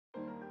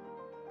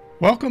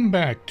Welcome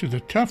back to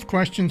the Tough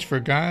Questions for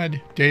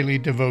God Daily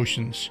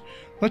Devotions.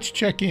 Let's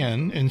check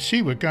in and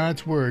see what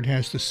God's Word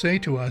has to say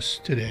to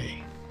us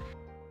today.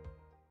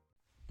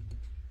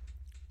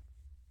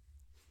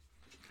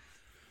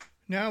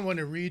 Now I want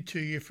to read to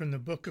you from the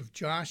book of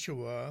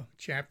Joshua,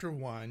 chapter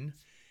 1,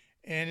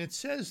 and it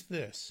says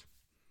this: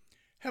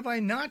 Have I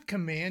not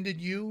commanded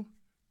you?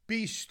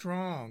 Be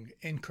strong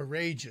and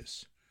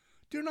courageous.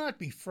 Do not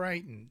be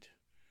frightened,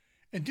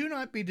 and do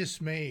not be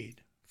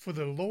dismayed, for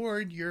the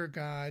Lord your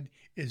God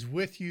is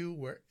with you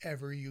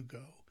wherever you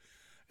go.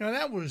 Now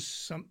that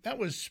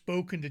was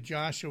spoken to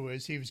Joshua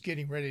as he was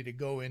getting ready to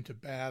go into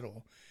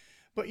battle.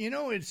 But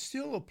it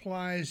still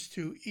applies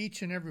to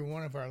each and every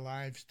one of our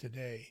lives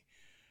today.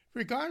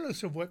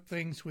 Regardless of what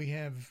things we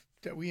have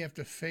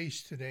to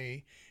face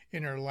today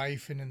in our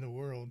life and in the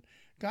world,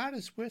 God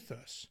is with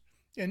us.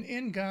 And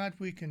in God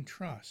we can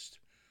trust.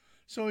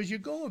 So as you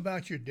go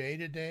about your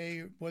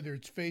day-to-day, whether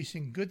it's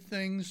facing good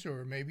things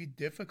or maybe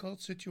difficult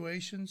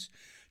situations,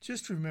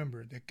 just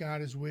remember that God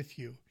is with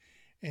you.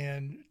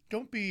 And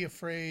don't be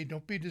afraid,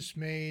 don't be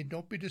dismayed,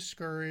 don't be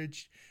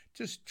discouraged.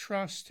 Just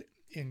trust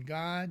in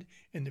God,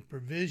 in the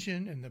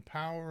provision and the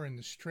power and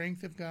the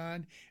strength of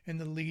God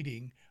and the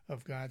leading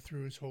of God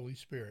through His Holy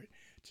Spirit.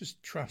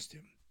 Just trust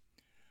Him.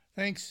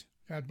 Thanks.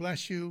 God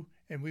bless you,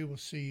 and we will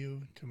see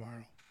you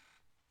tomorrow.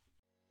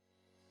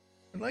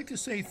 I'd like to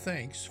say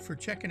thanks for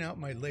checking out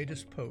my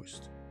latest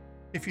post.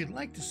 If you'd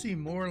like to see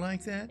more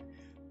like that,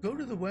 go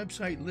to the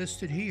website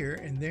listed here,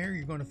 and there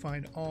you're going to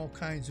find all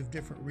kinds of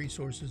different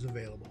resources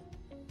available.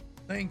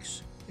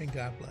 Thanks, and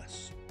God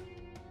bless.